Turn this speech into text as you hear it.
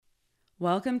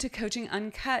Welcome to Coaching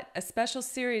Uncut, a special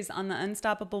series on the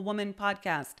Unstoppable Woman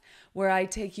podcast, where I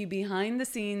take you behind the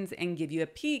scenes and give you a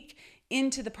peek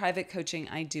into the private coaching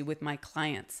I do with my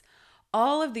clients.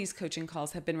 All of these coaching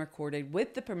calls have been recorded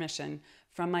with the permission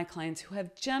from my clients who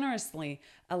have generously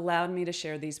allowed me to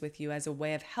share these with you as a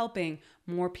way of helping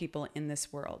more people in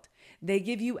this world. They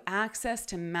give you access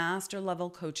to master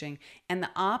level coaching and the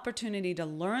opportunity to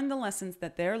learn the lessons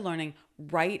that they're learning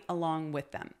right along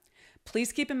with them.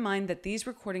 Please keep in mind that these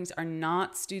recordings are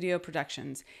not studio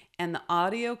productions and the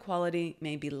audio quality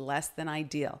may be less than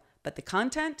ideal, but the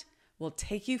content will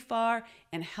take you far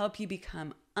and help you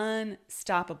become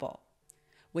unstoppable.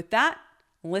 With that,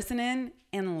 listen in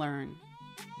and learn.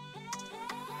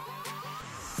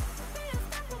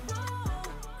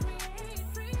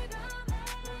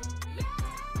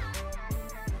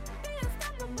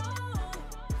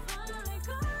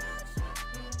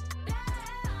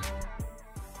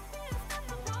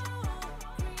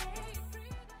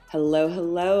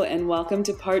 Hello, and welcome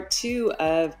to part 2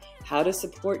 of How to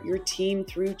Support Your Team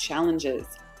Through Challenges.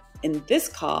 In this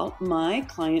call, my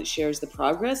client shares the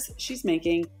progress she's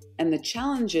making and the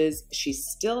challenges she's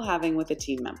still having with a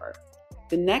team member.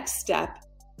 The next step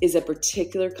is a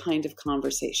particular kind of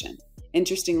conversation.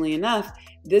 Interestingly enough,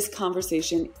 this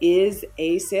conversation is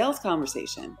a sales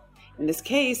conversation. In this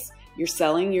case, you're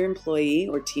selling your employee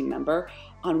or team member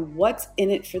on what's in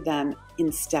it for them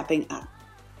in stepping up.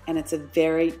 And it's a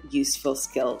very useful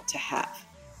skill to have.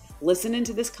 Listen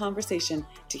into this conversation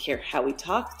to hear how we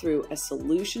talk through a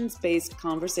solutions-based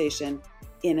conversation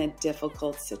in a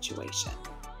difficult situation.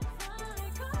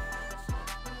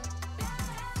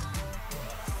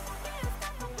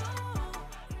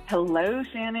 Hello,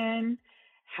 Shannon.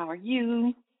 How are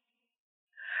you?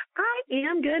 I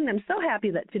am good, and I'm so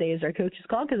happy that today is our coach's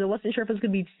call because I wasn't sure if it was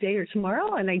going to be today or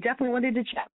tomorrow, and I definitely wanted to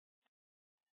chat.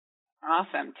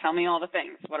 Awesome. Tell me all the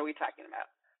things. What are we talking about?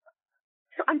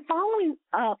 So I'm following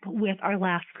up with our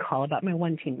last call about my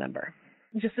one team member.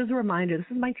 Just as a reminder, this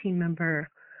is my team member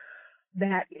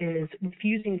that is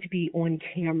refusing to be on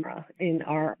camera in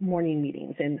our morning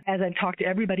meetings. And as I've talked to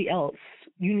everybody else,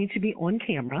 you need to be on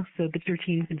camera so that your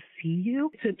team can see you,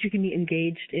 so that you can be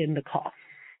engaged in the call.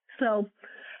 So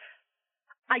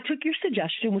I took your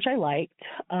suggestion, which I liked,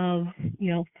 of,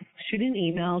 shooting an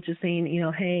email just saying,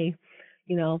 hey,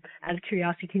 out of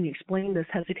curiosity, can you explain this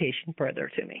hesitation further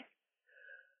to me?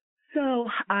 So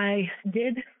I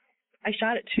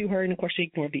shot it to her, and of course she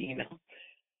ignored the email.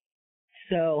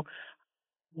 So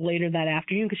later that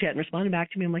afternoon, because she hadn't responded back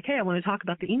to me, I'm like, hey, I want to talk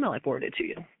about the email I forwarded to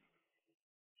you.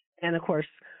 And of course,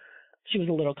 she was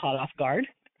a little caught off guard,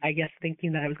 I guess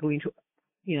thinking that I was going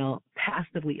to,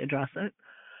 passively address it.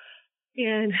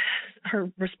 And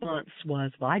her response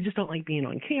was, well, I just don't like being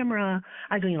on camera.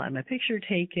 I don't like my picture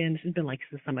taken. This has been like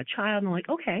since I'm a child. And I'm like,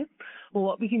 okay, well,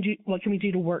 what can we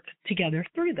do to work together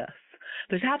through this?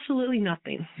 There's absolutely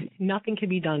nothing can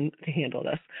be done to handle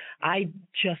this. I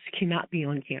just cannot be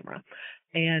on camera.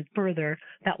 And further,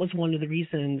 that was one of the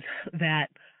reasons that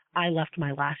I left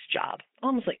my last job.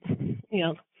 Almost like,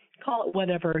 call it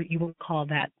whatever you would call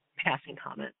that passing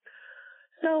comment.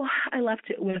 So I left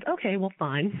it with, okay, well,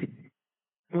 fine.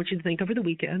 I want you to think over the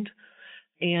weekend,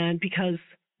 and because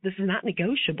this is not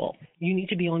negotiable, you need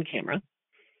to be on camera.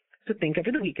 So think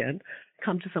over the weekend,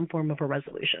 come to some form of a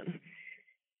resolution.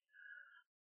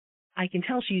 I can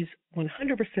tell she's 100%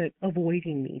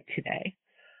 avoiding me today,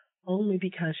 only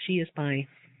because she is my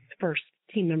first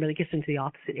team member that gets into the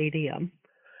office at 8 a.m.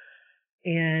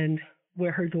 And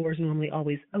where her door is normally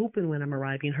always open when I'm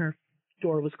arriving, her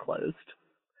door was closed,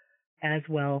 as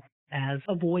well as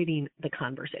avoiding the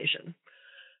conversation.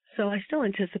 So I still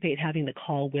anticipate having the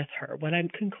call with her. What I'm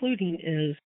concluding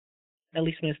is, at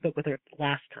least when I spoke with her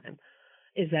last time,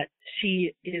 is that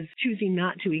she is choosing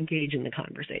not to engage in the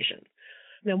conversation.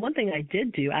 Now, one thing I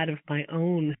did do out of my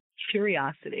own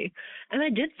curiosity, and I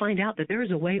did find out that there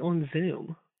is a way on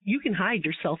Zoom, you can hide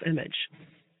your self-image.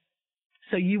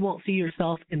 So you won't see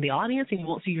yourself in the audience and you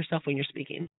won't see yourself when you're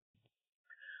speaking.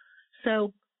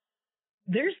 So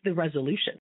there's the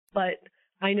resolution. But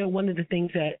I know one of the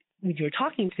things that when you were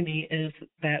talking to me is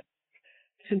that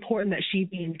it's important that she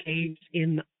be engaged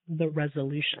in the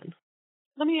resolution.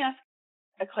 Let me ask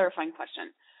a clarifying question.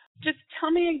 Just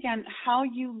tell me again how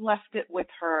you left it with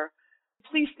her.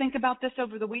 Please think about this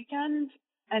over the weekend.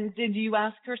 And did you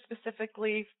ask her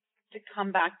specifically to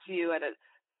come back to you at a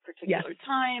particular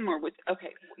time or okay.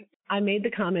 I made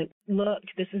the comment, look,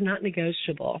 this is not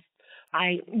negotiable.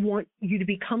 I want you to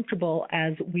be comfortable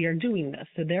as we are doing this.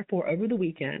 So therefore, over the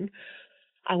weekend,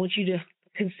 I want you to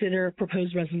consider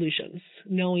proposed resolutions,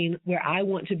 knowing where I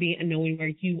want to be and knowing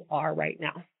where you are right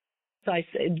now. So I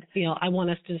said, I want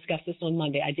us to discuss this on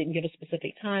Monday. I didn't give a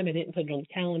specific time. I didn't put it on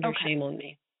the calendar. Okay. Shame on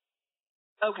me.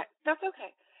 Okay. That's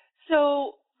okay.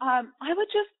 So I would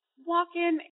just walk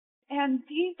in and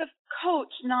be the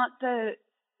coach, not the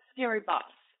scary boss,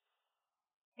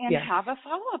 and Yes. have a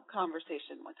follow-up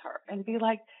conversation with her and be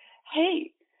like,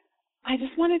 hey, I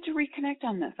just wanted to reconnect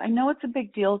on this. I know it's a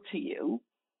big deal to you,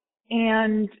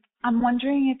 and I'm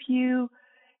wondering if you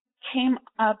came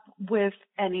up with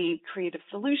any creative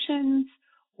solutions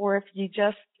or if you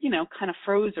just, kind of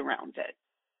froze around it.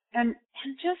 And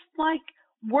just like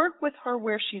work with her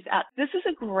where she's at. This is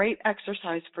a great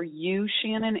exercise for you,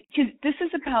 Shannon, because this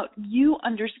is about you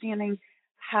understanding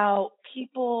how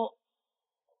people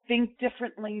think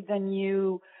differently than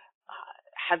you,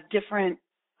 have different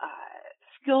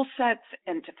skill sets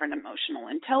and different emotional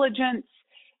intelligence.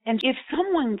 And if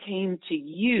someone came to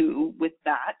you with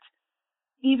that,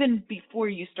 even before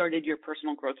you started your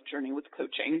personal growth journey with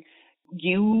coaching,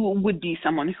 you would be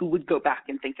someone who would go back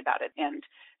and think about it and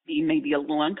be maybe a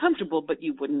little uncomfortable, but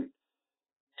you wouldn't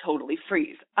totally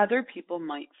freeze. Other people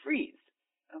might freeze,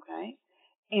 okay?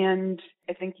 And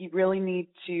I think you really need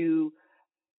to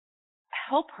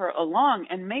help her along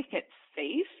and make it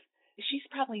safe. She's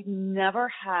probably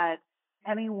never had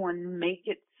anyone make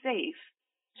it safe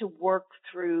to work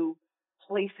through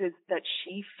places that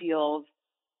she feels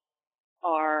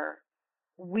are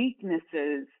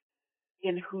weaknesses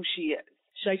in who she is.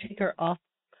 Should I take her off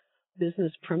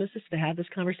business premises to have this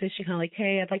conversation? Kind of like,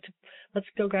 hey, let's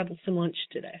go grab some lunch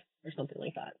today or something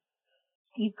like that.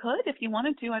 You could if you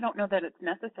wanted to. I don't know that it's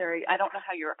necessary. I don't know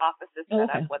how your office is set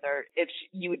up, whether if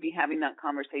you would be having that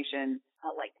conversation,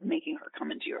 like making her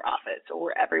come into your office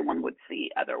or everyone would see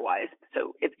otherwise.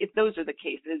 So if those are the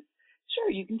cases, sure,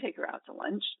 you can take her out to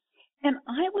lunch. And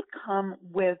I would come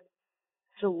with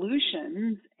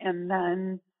solutions and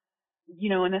then,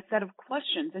 in a set of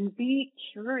questions and be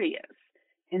curious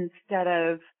instead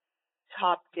of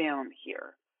top down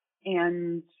here.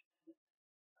 And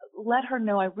let her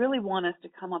know I really want us to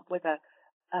come up with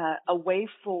a way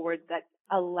forward that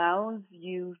allows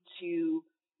you to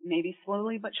maybe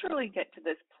slowly but surely get to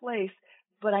this place,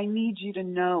 but I need you to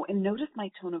know, and notice my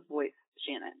tone of voice,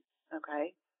 Shannon,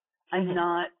 okay? I'm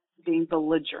not being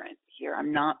belligerent here.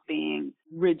 I'm not being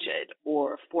rigid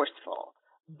or forceful,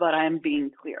 but I'm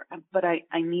being clear. But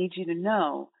I need you to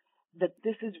know that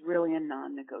this is really a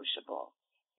non-negotiable,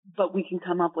 but we can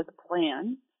come up with a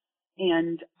plan.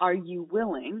 And are you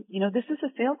willing, this is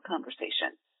a sales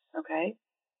conversation, okay?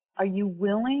 Are you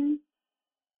willing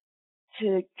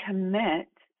to commit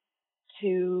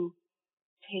to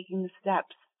taking the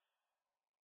steps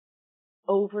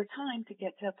over time to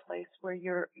get to a place where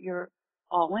you're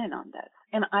all in on this?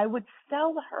 And I would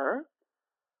sell her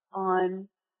on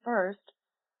first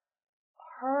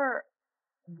her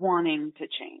wanting to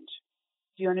change.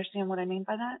 Do you understand what I mean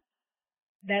by that?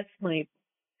 That's my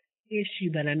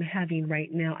issue that I'm having right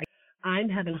now. I'm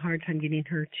having a hard time getting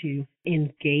her to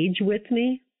engage with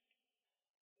me.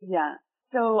 Yeah.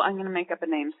 So I'm going to make up a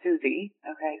name, Susie.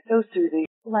 Okay. So Susie,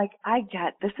 I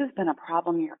get this has been a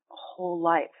problem your whole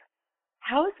life.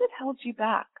 How has it held you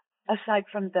back aside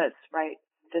from this, right?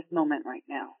 This moment right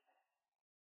now.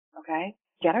 Okay.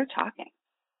 Get her talking,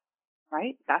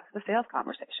 right? That's the sales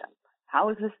conversation. How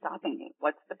is this stopping you?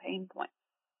 What's the pain point?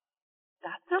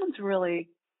 That sounds really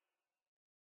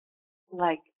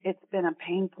like it's been a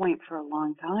pain point for a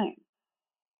long time.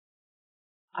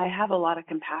 I have a lot of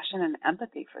compassion and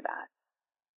empathy for that.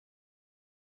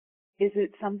 Is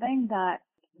it something that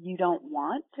you don't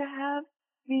want to have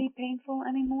be painful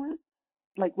anymore?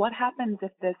 What happens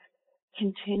if this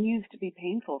continues to be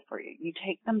painful for you? You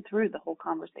take them through the whole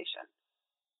conversation.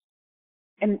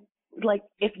 And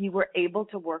if you were able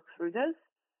to work through this,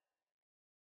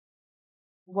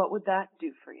 what would that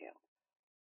do for you?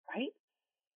 Right?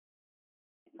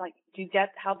 Do you get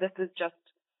how this is just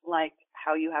like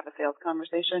how you have a sales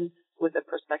conversation with a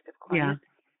prospective client?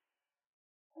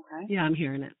 Yeah. Okay. Yeah, I'm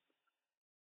hearing it.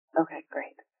 Okay,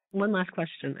 great. One last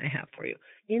question I have for you.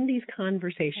 In these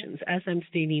conversations, as I'm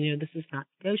stating, this is not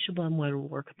negotiable, I'm going to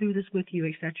work through this with you,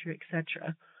 et cetera, et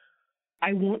cetera.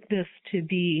 I want this to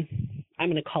be, I'm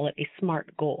going to call it a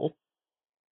SMART goal.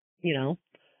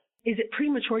 Is it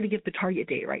premature to give the target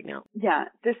date right now? Yeah,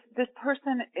 this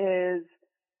person is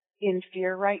in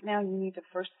fear right now. You need to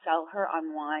first sell her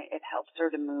on why it helps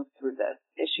her to move through this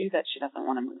issue that she doesn't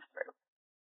want to move through.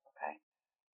 Okay.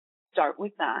 Start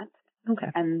with that. Okay.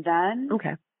 And then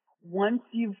okay. Once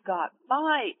you've got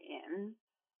buy-in,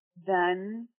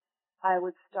 then I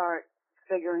would start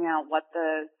figuring out what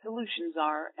the solutions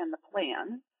are and the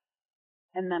plan,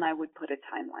 and then I would put a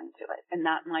timeline to it. And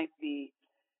that might be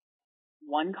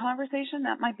one conversation,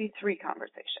 that might be 3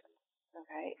 conversations.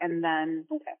 Okay. And then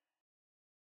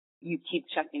you keep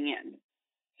checking in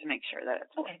to make sure that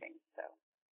it's working. So,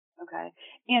 okay.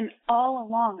 And all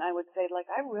along, I would say, like,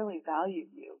 I really value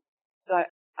you. So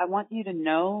I want you to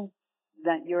know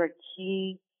that you're a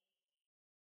key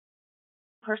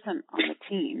person on the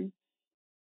team.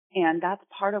 And that's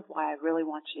part of why I really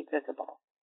want you visible.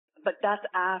 But that's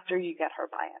after you get her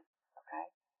buy-in. Okay.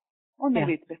 Or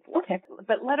maybe it's before. Okay.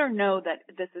 But let her know that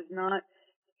this is not,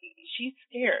 she's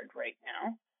scared right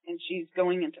now. And she's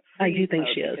going into freeze I do think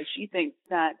mode she is. because she thinks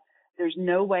that there's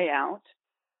no way out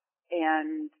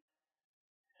and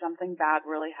something bad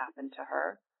really happened to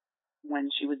her when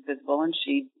she was visible, and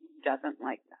she doesn't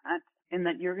like that, and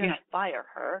that you're going to fire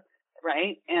her,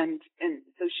 right? And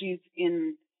so she's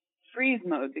in freeze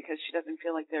mode because she doesn't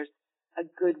feel like there's a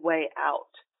good way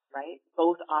out, right?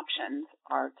 Both options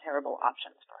are terrible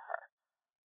options for her.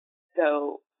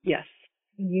 So yes,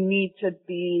 you need to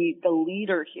be the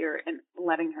leader here and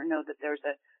letting her know that there's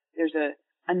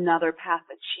another path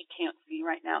that she can't see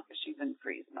right now because she's in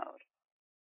freeze mode.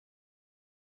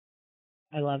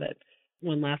 I love it.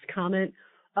 One last comment.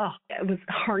 Oh, I was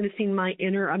harnessing my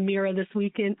inner Amira this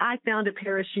weekend. I found a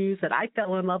pair of shoes that I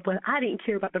fell in love with. I didn't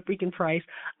care about the freaking price.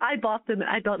 I bought them and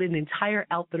I built an entire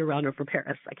outfit around her for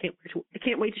Paris. I can't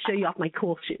wait to show you off my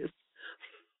cool shoes.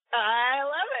 I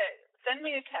love it. Send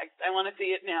me a text. I want to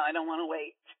see it now. I don't want to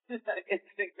wait.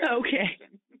 Okay.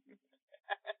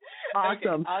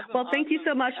 Awesome. Well, thank you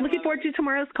so much. Looking forward to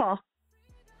tomorrow's call.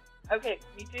 Okay,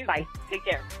 me too. Bye. Take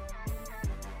care.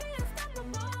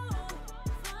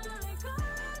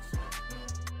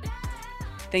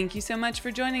 Thank you so much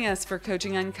for joining us for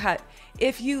Coaching Uncut.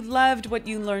 If you loved what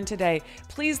you learned today,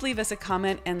 please leave us a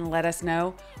comment and let us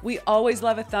know. We always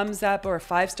love a thumbs up or a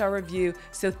 5-star review,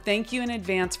 so thank you in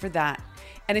advance for that.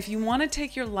 And if you want to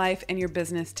take your life and your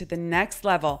business to the next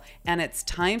level and it's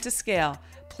time to scale,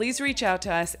 please reach out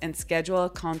to us and schedule a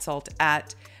consult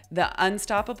at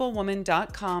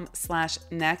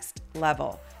theunstoppablewoman.com/next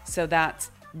level. So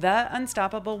that's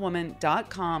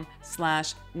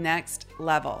theunstoppablewoman.com/next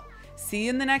level. See you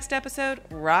in the next episode.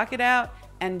 Rock it out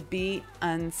and be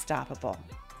unstoppable.